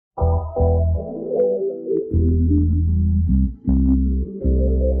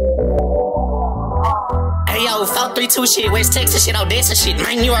Talk 3-2 shit, West Texas shit, Odessa shit.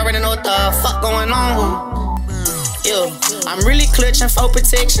 Man, you already know what the fuck going on. Yeah, I'm really clutching for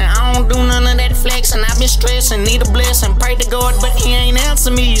protection. I don't do none of that flexing. I've been stressing, need a blessing. Pray to God, but he ain't answer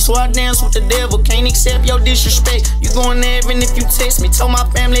me. So I dance with the devil, can't accept your disrespect. You going to heaven if you text me. Told my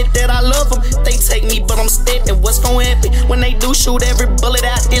family that I love them. They take me, but I'm stepping. What's gonna happen when they do shoot every bullet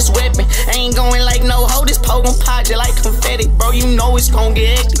out this weapon? I ain't going like no hoe, this pole gon' pop just like confetti. Bro, you know it's gon'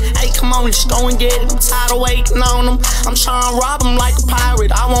 get hectic. Hey, come on, just go and get it. I'm tired of waiting on them. I'm trying to rob them like a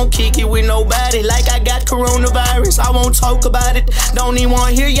pirate. I won't kick it with nobody like I got coronavirus. I won't talk about it. Don't even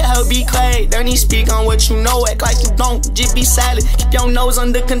want to hear your hell be quiet. Don't even speak on what you know. Act like you don't. Just be silent. Keep your nose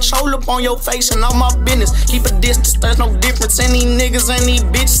under control up on your face and all my business. Keep a distance. There's no difference. And these niggas and these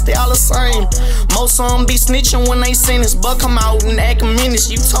bitches, they all the same. Most of them be snitching when they sentence, but come out and act a menace.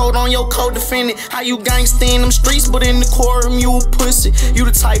 You told on your co-defendant how you gangsta in them streets, but in the courtroom you a pussy. You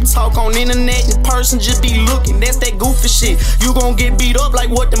the type to talk on internet in person, just be looking. That's that goofy shit. You gon' get beat up like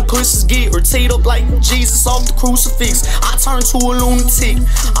what them pussies get, or teed up like Jesus off the crucifix. I turn to a lunatic.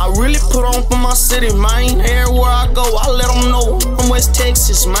 I really put on for my city, man. Everywhere I go, I let them know I'm West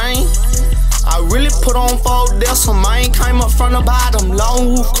Texas, man. I really put on for Odessa, man. Came up from the bottom,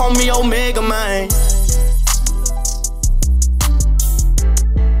 long roof, call me Omega, man.